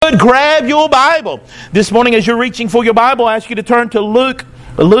would, grab your Bible. This morning as you're reaching for your Bible, I ask you to turn to Luke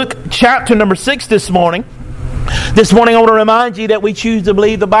chapter number 6 this morning. This morning I want to remind you that we choose to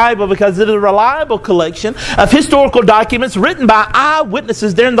believe the Bible because it is a reliable collection of historical documents written by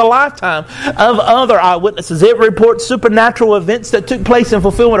eyewitnesses during the lifetime of other eyewitnesses. It reports supernatural events that took place in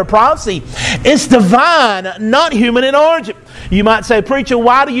fulfillment of prophecy. It's divine, not human in origin. You might say, preacher,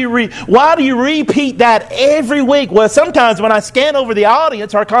 why do you repeat that every week? Well, sometimes when I scan over the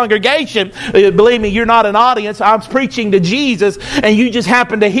audience, our congregation, believe me, you're not an audience. I'm preaching to Jesus and you just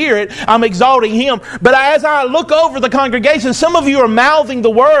happen to hear it. I'm exalting Him. But as I look over the congregation, some of you are mouthing the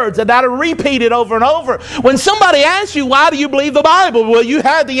words that I repeated over and over. When somebody asks you, why do you believe the Bible? Well, you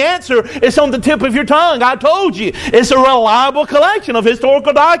had the answer. It's on the tip of your tongue. I told you. It's a reliable collection of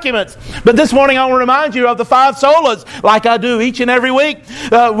historical documents. But this morning I want to remind you of the 5 solas, like I do each and every week.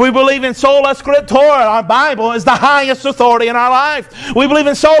 We believe in sola scriptura. Our Bible is the highest authority in our life. We believe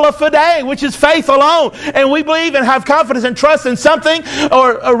in sola fide, which is faith alone. And we believe and have confidence and trust in something,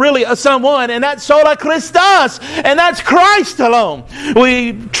 or really someone, and that's sola Christus, and that's Christ alone.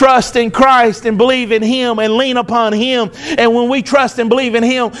 We trust in Christ and believe in Him and lean upon Him. And when we trust and believe in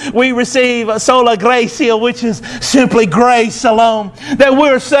Him, we receive sola gratia, which is simply grace alone. That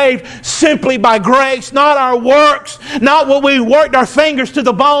we're saved simply by grace, not our works, not what we worked our fingers to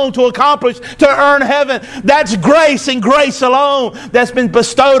the bone to accomplish to earn heaven. That's grace and grace alone that's been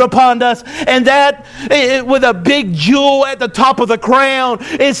bestowed upon us. And that, with a big jewel at the top of the crown,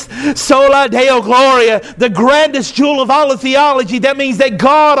 it's sola Deo Gloria, the grandest jewel of all of theology. That means that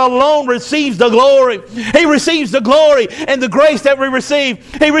God alone receives the glory. He receives the glory and the grace that we receive.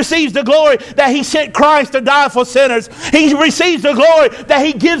 He receives the glory that He sent Christ to die for sinners. He receives the glory that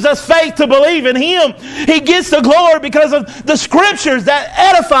He gives us faith to believe in Him. He gets the glory because of the Scriptures that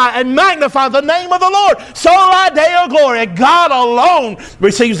edify and magnify the name of the Lord. Sola Deo Gloria. God alone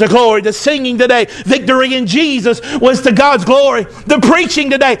receives the glory. The singing today, victory in Jesus, was to God's glory. The preaching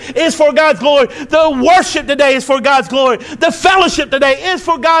today is for God's glory. The worship today is for God's glory. The fellowship today is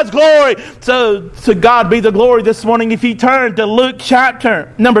for God's glory. So to God be the glory this morning. If you turn to Luke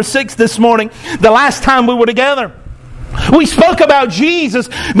chapter number 6 this morning, the last time we were together, we spoke about Jesus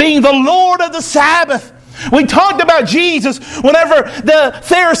being the Lord of the Sabbath. We talked about Jesus whenever the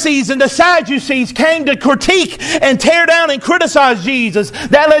Pharisees and the Sadducees came to critique and tear down and criticize Jesus.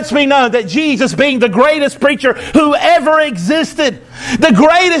 That lets me know that Jesus, being the greatest preacher who ever existed, the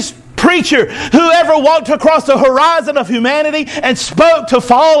greatest preacher who ever walked across the horizon of humanity and spoke to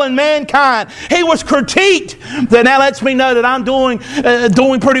fallen mankind, He was critiqued. That now lets me know that I'm doing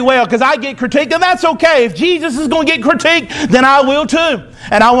pretty well, because I get critiqued, and that's okay. If Jesus is going to get critiqued, then I will too.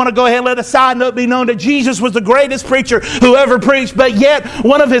 And I want to go ahead and let a side note be known that Jesus was the greatest preacher who ever preached, but yet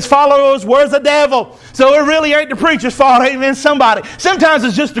one of His followers was the devil. So it really ain't the preacher's fault. Amen, somebody. Sometimes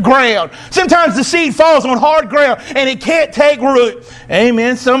it's just the ground. Sometimes the seed falls on hard ground and it can't take root.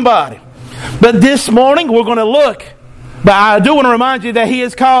 Amen, somebody. But this morning we're going to look. But I do want to remind you that He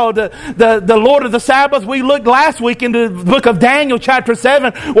is called the Lord of the Sabbath. We looked last week into the book of Daniel chapter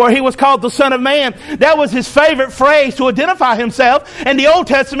 7 where He was called the Son of Man. That was His favorite phrase to identify Himself. In the Old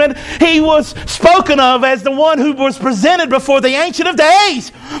Testament, He was spoken of as the one who was presented before the Ancient of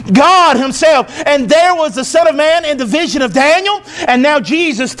Days, God Himself. And there was the Son of Man in the vision of Daniel. And now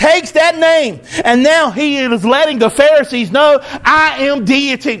Jesus takes that name. And now He is letting the Pharisees know, I am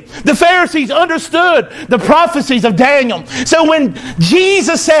deity. The Pharisees understood the prophecies of Daniel. So when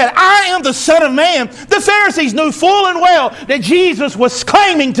Jesus said, I am the Son of Man, the Pharisees knew full and well that Jesus was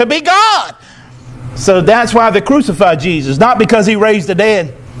claiming to be God. So that's why they crucified Jesus. Not because He raised the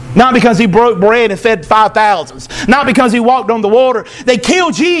dead. Not because He broke bread and fed 5,000s. Not because He walked on the water. They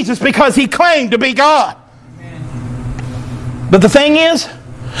killed Jesus because He claimed to be God. But the thing is,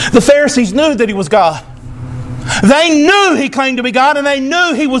 the Pharisees knew that He was God. They knew He claimed to be God, and they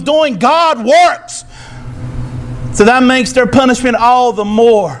knew He was doing God works. So that makes their punishment all the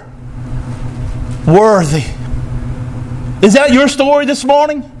more worthy. Is that your story this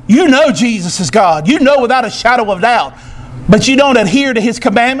morning? You know Jesus is God. You know without a shadow of doubt. But you don't adhere to His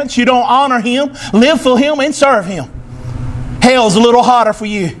commandments. You don't honor Him, live for Him, and serve Him. Hell's a little hotter for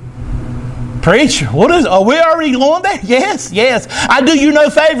you. Preacher, are we already going there? Yes. I do you no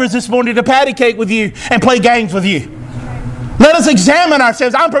favors this morning to patty cake with you and play games with you. Let us examine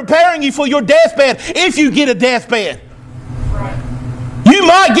ourselves. I'm preparing you for your deathbed if you get a deathbed. You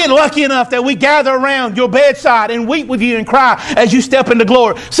might get lucky enough that we gather around your bedside and weep with you and cry as you step into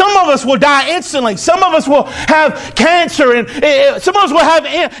glory. Some of us will die instantly. Some of us will have cancer, and some of us will have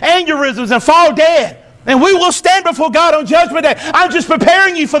aneurysms and fall dead. And we will stand before God on Judgment Day. I'm just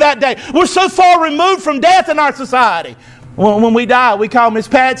preparing you for that day. We're so far removed from death in our society. When we die, we call Miss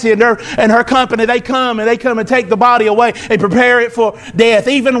Patsy and her company. They come and take the body away and prepare it for death.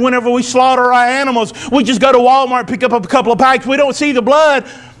 Even whenever we slaughter our animals, we just go to Walmart, pick up a couple of packs. We don't see the blood.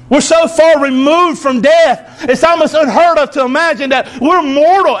 We're so far removed from death. It's almost unheard of to imagine that we're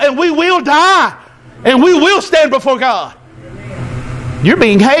mortal and we will die and we will stand before God. You're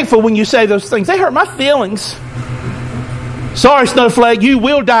being hateful when you say those things. They hurt my feelings. Sorry, Snowflake, you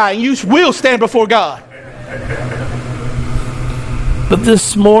will die and you will stand before God. But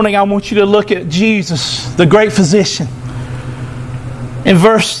this morning I want you to look at Jesus, the great physician. In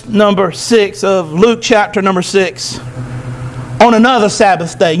verse number 6 of Luke chapter number 6. On another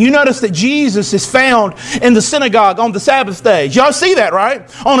Sabbath day. You notice that Jesus is found in the synagogue on the Sabbath day. Y'all see that, right?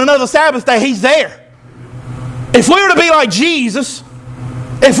 On another Sabbath day, He's there. If we were to be like Jesus,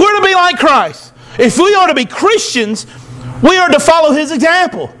 if we're to be like Christ, if we are to be Christians, we are to follow His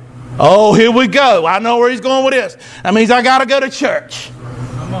example. Oh, here we go. I know where he's going with this. That means I got to go to church.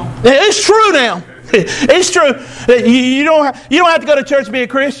 It's true now. It's true. You don't have to go to church to be a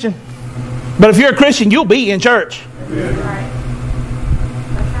Christian. But if you're a Christian, you'll be in church.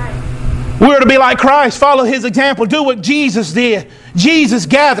 We're to be like Christ, follow His example, do what Jesus did. Jesus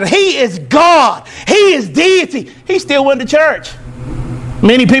gathered. He is God. He is deity. He still went to church.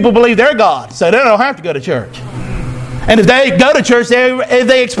 Many people believe they're God, so they don't have to go to church. And if they go to church,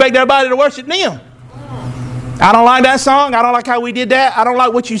 they expect everybody to worship them. I don't like that song. I don't like how we did that. I don't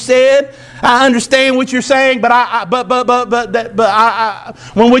like what you said. I understand what you're saying, but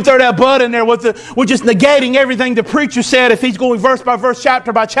when we throw that but in there, we're just negating everything the preacher said. If he's going verse by verse,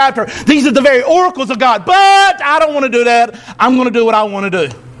 chapter by chapter, these are the very oracles of God. But I don't want to do that. I'm going to do what I want to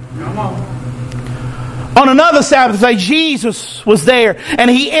do. Come on another Sabbath day, Jesus was there,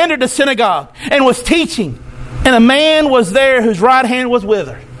 and He entered the synagogue and was teaching. And a man was there whose right hand was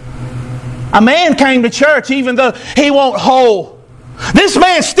withered. A man came to church even though he wasn't whole. This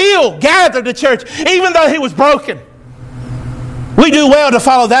man still gathered to church even though he was broken. We do well to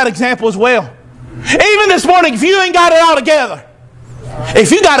follow that example as well. Even this morning, if you ain't got it all together, if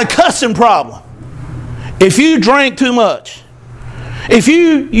you got a cussing problem, if you drink too much, if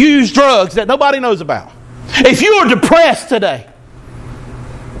you use drugs that nobody knows about, if you are depressed today,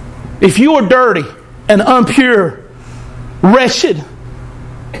 if you are dirty and impure, wretched,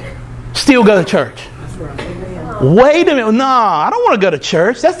 still go to church. Wait a minute. No, I don't want to go to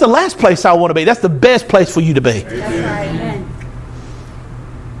church. That's the last place I want to be. That's the best place for you to be.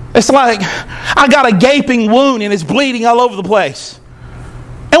 It's like I got a gaping wound and it's bleeding all over the place.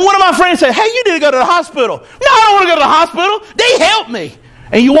 And one of my friends said, hey, you need to go to the hospital. No, I don't want to go to the hospital. They help me.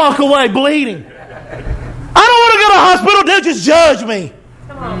 And you walk away bleeding. I don't want to go to the hospital. They'll just judge me.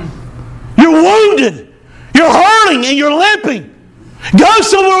 You're wounded. You're hurting and you're limping. Go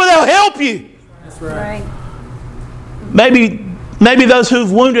somewhere where they'll help you. That's right. Maybe those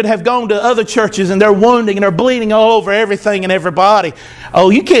who've wounded have gone to other churches and they're wounding and they're bleeding all over everything and everybody. Oh,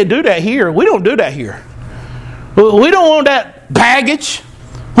 you can't do that here. We don't do that here. We don't want that baggage.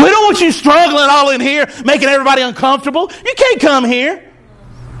 We don't want you struggling all in here, making everybody uncomfortable. You can't come here.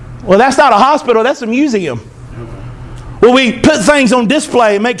 Well, that's not a hospital. That's a museum. Well, we put things on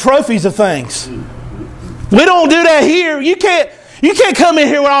display and make trophies of things. We don't do that here. You can't come in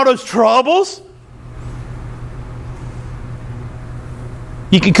here with all those troubles.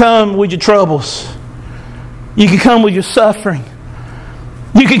 You can come with your troubles. You can come with your suffering.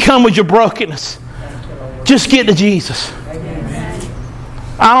 You can come with your brokenness. Just get to Jesus.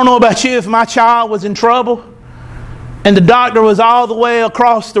 I don't know about you, if my child was in trouble and the doctor was all the way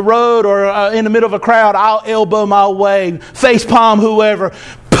across the road or in the middle of a crowd, I'll elbow my way, face palm whoever,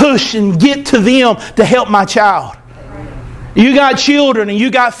 push and get to them to help my child. You got children and you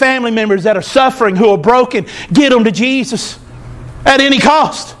got family members that are suffering, who are broken. Get them to Jesus at any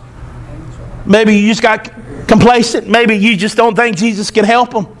cost. Maybe you just got complacent. Maybe you just don't think Jesus can help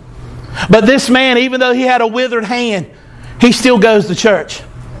them. But this man, even though he had a withered hand, he still goes to church.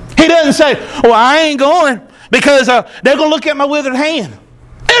 He doesn't say, well, I ain't going because they're going to look at my withered hand.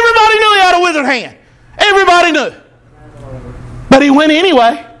 Everybody knew he had a withered hand. Everybody knew. But he went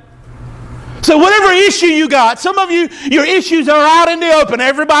anyway. So whatever issue you got, some of you, your issues are out in the open.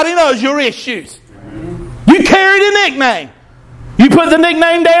 Everybody knows your issues. You carry the nickname. You put the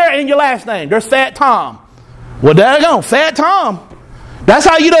nickname there and your last name. There's Fat Tom. Well, there you go. Fat Tom. That's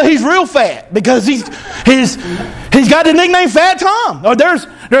how you know he's real fat, because he's got the nickname Fat Tom. Or there's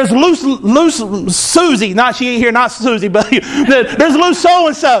There's loose Susie. Not she ain't here, not Susie, but there's loose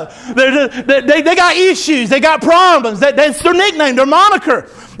so-and-so. They got issues. They got problems. That's their nickname, their moniker.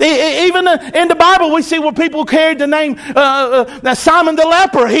 Even in the Bible, we see where people carried the name Simon the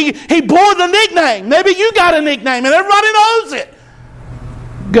leper. He bore the nickname. Maybe you got a nickname and everybody knows it.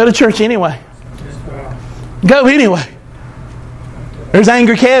 Go to church anyway. Go anyway. There's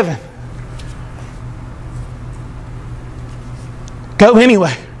Angry Kevin. Go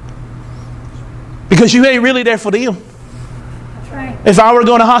anyway. Because you ain't really there for them. That's right. If I were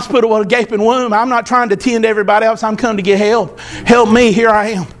going to hospital with a gaping wound, I'm not trying to tend to everybody else. I'm coming to get help. Help me. Here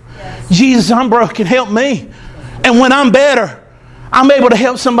I am. Yes. Jesus, I'm broken. Help me. And when I'm better, I'm able to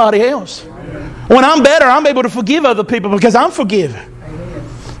help somebody else. When I'm better, I'm able to forgive other people because I'm forgiven.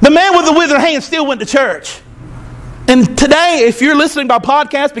 The man with the withered hand still went to church. And today, if you're listening by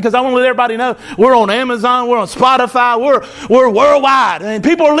podcast, because I want to let everybody know, we're on Amazon, we're on Spotify, we're worldwide. And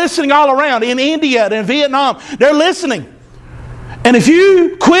people are listening all around. In India, in Vietnam, they're listening. And if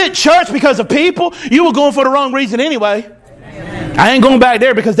you quit church because of people, you were going for the wrong reason anyway. Amen. I ain't going back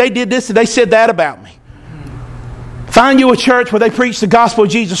there because they did this and they said that about me. Find you a church where they preach the gospel of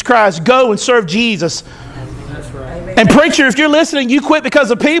Jesus Christ. Go and serve Jesus. That's right. And preacher, if you're listening, you quit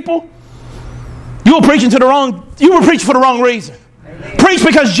because of people, you were preaching for the wrong reason. Amen. Preach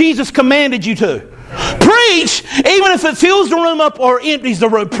because Jesus commanded you to. Amen. Preach even if it fills the room up or empties the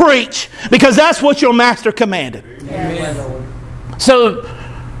room. Preach because that's what your master commanded. Amen. So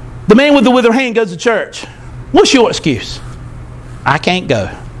the man with the withered hand goes to church. What's your excuse? I can't go.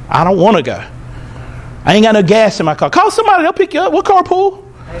 I don't want to go. I ain't got no gas in my car. Call somebody, they'll pick you up. We'll carpool.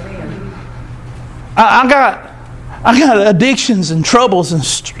 Amen. I got addictions and troubles and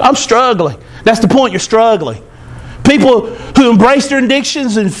I'm struggling. That's the point, you're struggling. People who embrace their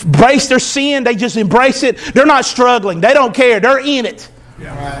addictions and embrace their sin, they just embrace it. They're not struggling. They don't care. They're in it.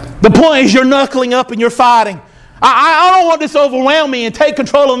 Yeah, right. The point is you're knuckling up and you're fighting. I don't want this to overwhelm me and take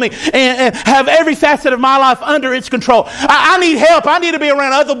control of me and have every facet of my life under its control. I need help. I need to be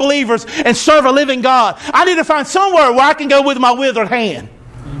around other believers and serve a living God. I need to find somewhere where I can go with my withered hand.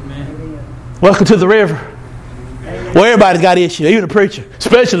 Amen. Welcome to the river. Well, everybody's got issues, even the preacher,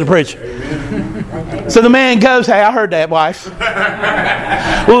 especially the preacher. Amen. So the man goes, hey, I heard that, wife.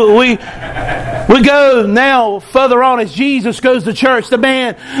 We go now further on as Jesus goes to church. The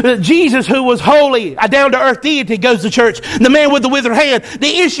man, Jesus who was holy, a down-to-earth deity goes to church. The man with the withered hand,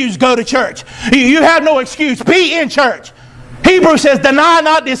 the issues go to church. You have no excuse. Be in church. Hebrews says, deny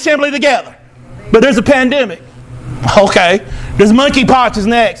not the assembly together. But there's a pandemic. Okay. There's monkeypox is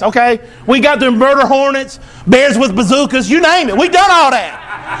next. Okay. We got the murder hornets, bears with bazookas, you name it. We done all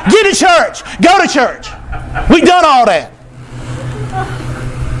that. Get to church. Go to church. We done all that.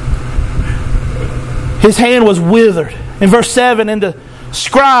 His hand was withered. In verse 7, and the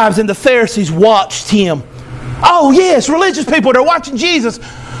scribes and the Pharisees watched him. Oh yes, religious people, they're watching Jesus.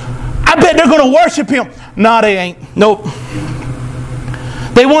 I bet they're going to worship him. No, they ain't. Nope.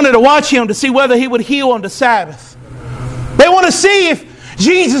 They wanted to watch him to see whether he would heal on the Sabbath. They want to see if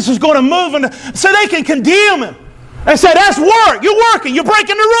Jesus is going to move so they can condemn him and say, that's work. You're working. You're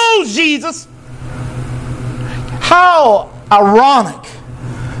breaking the rules, Jesus. How ironic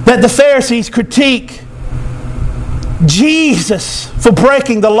that the Pharisees critique Jesus for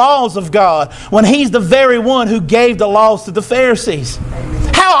breaking the laws of God when he's the very one who gave the laws to the Pharisees.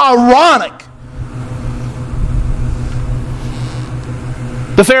 How ironic.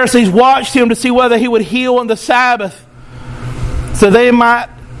 The Pharisees watched him to see whether he would heal on the Sabbath, so they might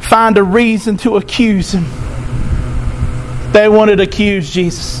find a reason to accuse him. They wanted to accuse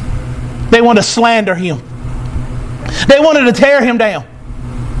Jesus. They wanted to slander him. They wanted to tear him down.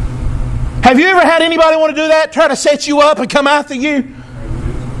 Have you ever had anybody want to do that? Try to set you up and come after you?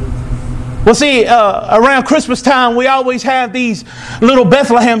 Well, see, around Christmas time, we always have these little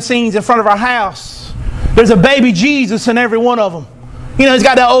Bethlehem scenes in front of our house. There's a baby Jesus in every one of them. You know, he's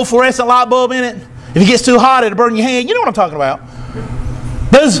got that old fluorescent light bulb in it. If it gets too hot, it'll burn your hand. You know what I'm talking about.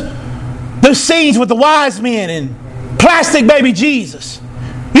 Those scenes with the wise men and plastic baby Jesus.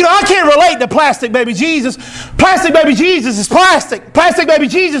 You know, I can't relate to plastic baby Jesus. Plastic baby Jesus is plastic. Plastic baby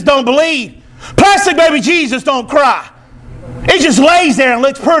Jesus don't bleed. Plastic baby Jesus don't cry. It just lays there and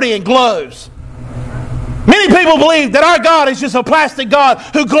looks pretty and glows. Many people believe that our God is just a plastic God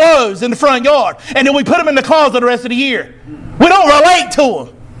who glows in the front yard. And then we put him in the closet the rest of the year. We don't relate to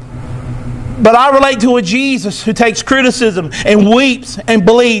him. But I relate to a Jesus who takes criticism and weeps and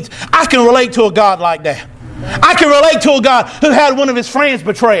bleeds. I can relate to a God like that. I can relate to a God who had one of his friends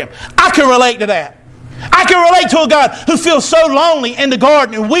betray him. I can relate to that. I can relate to a God who feels so lonely in the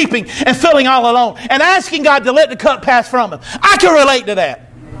garden and weeping and feeling all alone and asking God to let the cup pass from him. I can relate to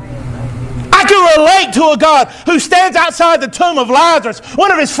that. I can relate to a God who stands outside the tomb of Lazarus,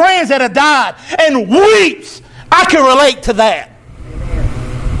 one of his friends that had died, and weeps. I can relate to that.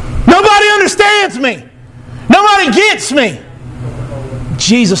 Nobody understands me. Nobody gets me.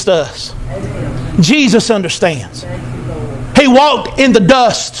 Jesus does. Jesus understands. He walked in the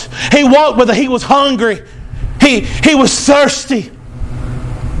dust. He walked whether he was hungry. He was thirsty.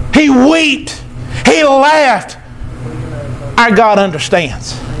 He wept. He laughed. Our God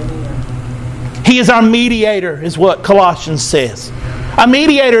understands. He is our mediator, is what Colossians says. A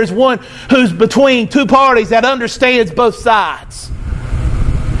mediator is one who's between two parties that understands both sides.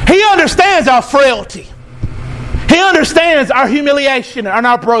 He understands our frailty. He understands our humiliation and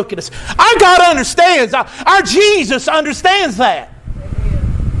our brokenness. Our God understands. Our Jesus understands that.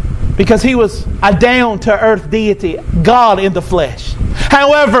 Because He was a down-to-earth deity, God in the flesh.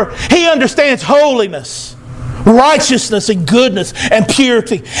 However, He understands holiness, righteousness, and goodness, and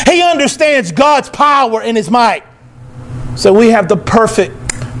purity. He understands God's power and His might. So we have the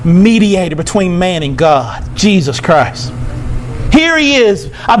perfect mediator between man and God, Jesus Christ. Here He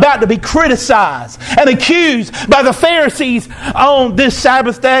is about to be criticized and accused by the Pharisees on this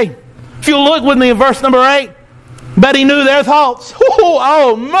Sabbath day. If you look with me in verse number 8, but He knew their thoughts.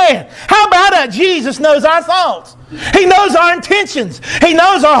 Oh man, how about that? Jesus knows our thoughts. He knows our intentions. He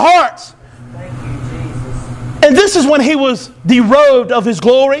knows our hearts. And this is when He was derobed of His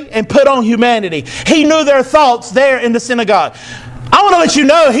glory and put on humanity. He knew their thoughts there in the synagogue. I want to let you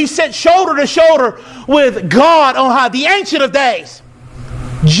know He sat shoulder to shoulder with God on high, the Ancient of Days.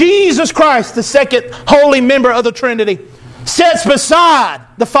 Jesus Christ, the second holy member of the Trinity, sits beside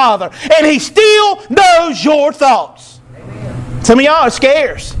the Father, and He still knows your thoughts. Amen. Some of y'all it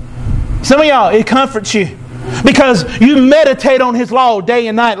scares. Some of y'all it comforts you because you meditate on His law day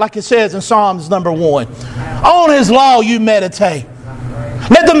and night, like it says in Psalms number 1. On His law you meditate.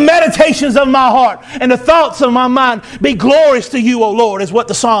 Let the meditations of my heart and the thoughts of my mind be glorious to you, O Lord, is what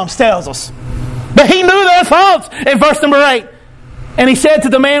the Psalms tells us. But He knew their thoughts in verse number 8. And He said to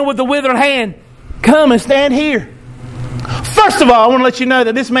the man with the withered hand, come and stand here. First of all, I want to let you know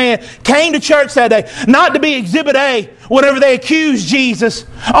that this man came to church that day not to be Exhibit A whenever they accused Jesus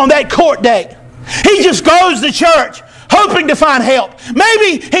on that court date. He just goes to church hoping to find help.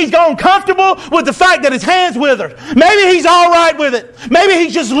 Maybe he's gone comfortable with the fact that his hand's withered. Maybe he's all right with it. Maybe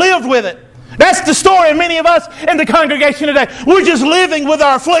he's just lived with it. That's the story of many of us in the congregation today. We're just living with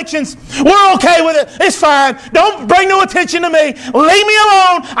our afflictions. We're okay with it. It's fine. Don't bring no attention to me. Leave me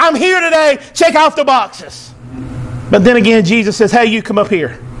alone. I'm here today. Check off the boxes. But then again, Jesus says, hey, you come up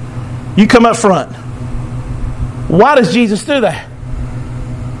here. You come up front. Why does Jesus do that?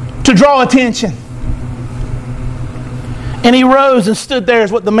 To draw attention. And He rose and stood there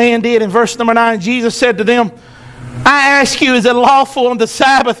is what the man did. In verse number 9, Jesus said to them, I ask you, is it lawful on the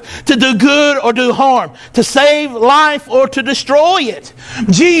Sabbath to do good or do harm? To save life or to destroy it?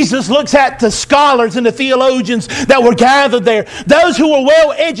 Jesus looks at the scholars and the theologians that were gathered there. Those who were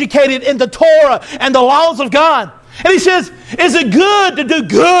well educated in the Torah and the laws of God. And He says, is it good to do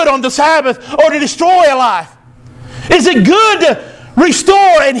good on the Sabbath or to destroy a life? Is it good to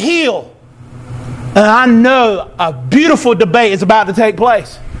restore and heal? And I know a beautiful debate is about to take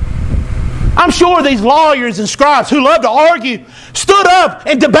place. I'm sure these lawyers and scribes who love to argue stood up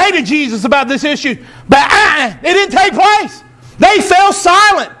and debated Jesus about this issue. But it didn't take place. They fell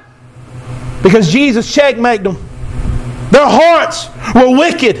silent because Jesus checkmated them. Their hearts were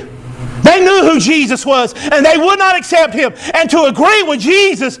wicked. They knew who Jesus was and they would not accept Him. And to agree with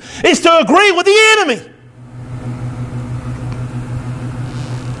Jesus is to agree with the enemy.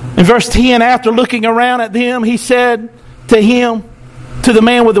 In verse 10, after looking around at them, He said to him, to the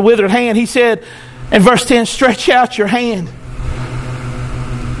man with the withered hand, He said in verse 10, stretch out your hand.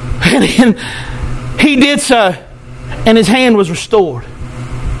 And he did so, and his hand was restored.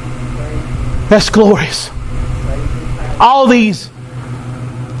 That's glorious. All these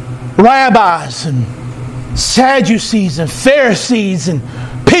rabbis and Sadducees and Pharisees and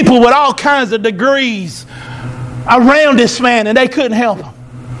people with all kinds of degrees around this man, and they couldn't help him.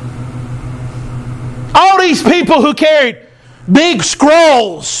 All these people who carried big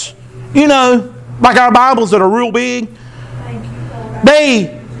scrolls, you know, like our Bibles that are real big,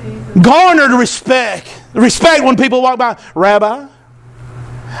 they garnered respect. Respect when people walk by, Rabbi.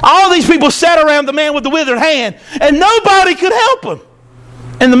 All these people sat around the man with the withered hand, and nobody could help him.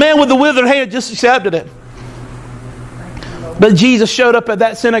 And the man with the withered hand just accepted it. But Jesus showed up at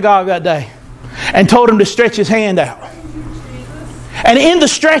that synagogue that day and told him to stretch his hand out. And in the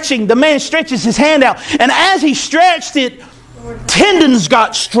stretching, the man stretches his hand out. And as he stretched it, tendons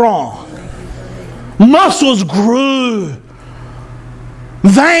got strong. Muscles grew.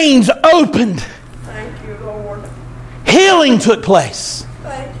 Veins opened. Thank you, Lord. Healing took place.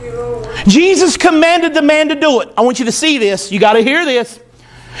 Thank you, Lord. Jesus commanded the man to do it. I want you to see this. You got to hear this.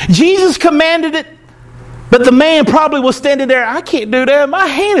 Jesus commanded it, but the man probably was standing there. I can't do that. My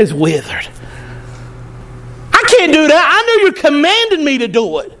hand is withered. I can't do that. I know you're commanding me to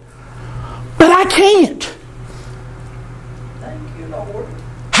do it, but I can't. Thank you, Lord.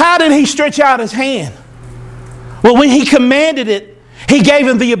 How did he stretch out his hand? Well, when he commanded it, he gave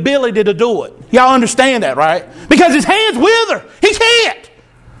him the ability to do it. Y'all understand that, right? Because his hand's withered. He can't.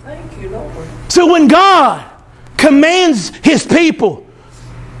 Thank you, Lord. So when God commands His people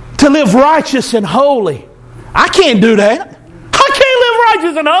to live righteous and holy, I can't do that. I can't live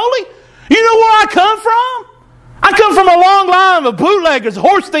righteous and holy. You know where I come from? I come from a long line of bootleggers,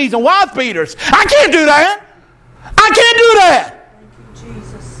 horse thieves, and wife beaters. I can't do that. I can't do that. Thank you,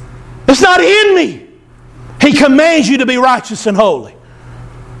 Jesus. It's not in me. He commands you to be righteous and holy.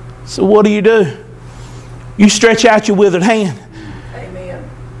 So what do? You stretch out your withered hand. Amen.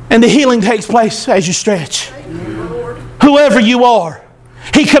 And the healing takes place as you stretch. Thank you, Lord. Whoever you are,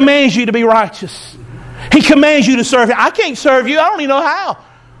 He commands you to be righteous. He commands you to serve Him. I can't serve you. I don't even know how.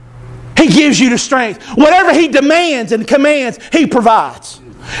 He gives you the strength. Whatever He demands and commands, He provides.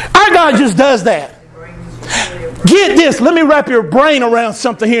 Our God just does that. Get this. Let me wrap your brain around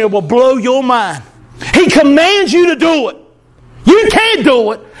something here that will blow your mind. He commands you to do it. You can't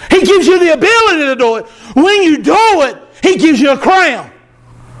do it. He gives you the ability to do it. When you do it, He gives you a crown.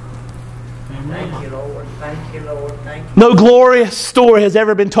 Thank you, Lord. Thank you, Lord. Thank you. No glorious story has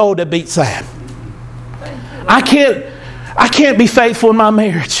ever been told that beats that. I can't be faithful in my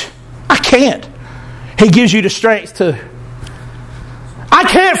marriage. I can't. He gives you the strength to. I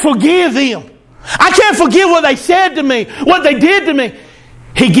can't forgive them. I can't forgive what they said to me, what they did to me.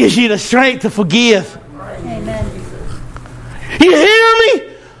 He gives you the strength to forgive. Amen. You hear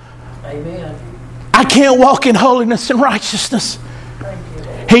me? Amen. I can't walk in holiness and righteousness. Thank you,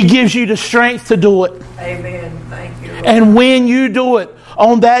 Lord. He gives you the strength to do it. Amen. Thank you, Lord. And when you do it,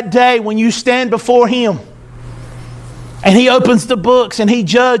 on that day when you stand before Him, and He opens the books and He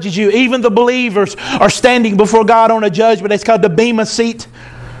judges you, even the believers are standing before God on a judgment. It's called the Bema seat.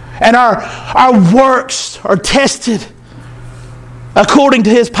 And our works are tested according to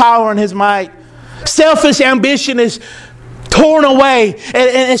His power and His might. Selfish ambition is torn away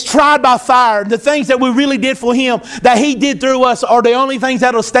and it's tried by fire. The things that we really did for Him, that He did through us, are the only things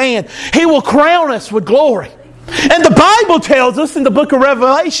that will stand. He will crown us with glory. And the Bible tells us in the book of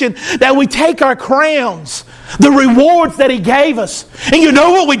Revelation that we take our crowns, the rewards that He gave us, and you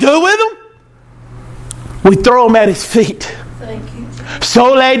know what we do with them? We throw them at His feet. Thank you.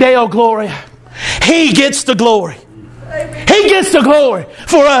 Sole Deo Gloria. He gets the glory. Amen. He gets the glory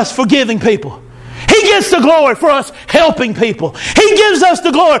for us forgiving people. He gets the glory for us helping people. He gives us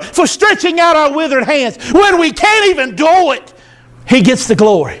the glory for stretching out our withered hands when we can't even do it. He gets the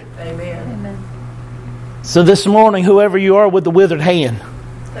glory. Amen. So this morning, whoever you are with the withered hand,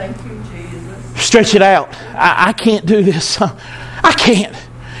 Thank you, Jesus. stretch it out. I can't do this. I can't.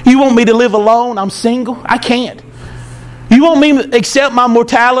 You want me to live alone? I'm single. I can't. You want me to accept my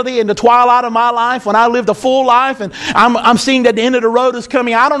mortality in the twilight of my life when I lived a full life and I'm seeing that the end of the road is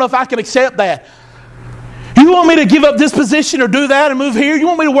coming? I don't know if I can accept that. You want me to give up this position or do that and move here? You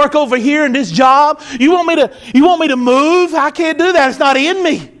want me to work over here in this job? You want me to move? I can't do that. It's not in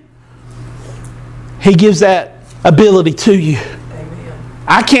me. He gives that ability to you. Amen.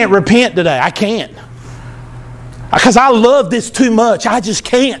 I can't repent today. I can't. Because I love this too much. I just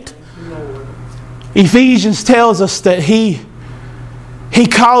can't. Lord. Ephesians tells us that He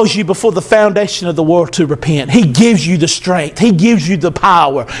calls you before the foundation of the world to repent. He gives you the strength. He gives you the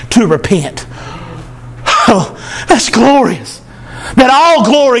power to repent. Oh, that's glorious. That all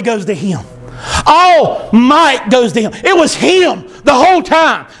glory goes to Him. All might goes to Him. It was Him the whole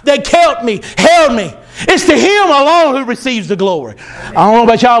time that kept me, held me. It's to Him alone who receives the glory. I don't know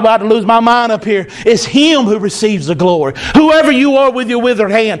about y'all, about to lose my mind up here. It's Him who receives the glory. Whoever you are with your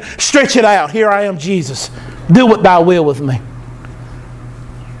withered hand, stretch it out. Here I am, Jesus. Do what Thy will with me.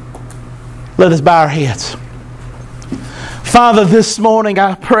 Let us bow our heads. Father, this morning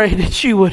I pray that You would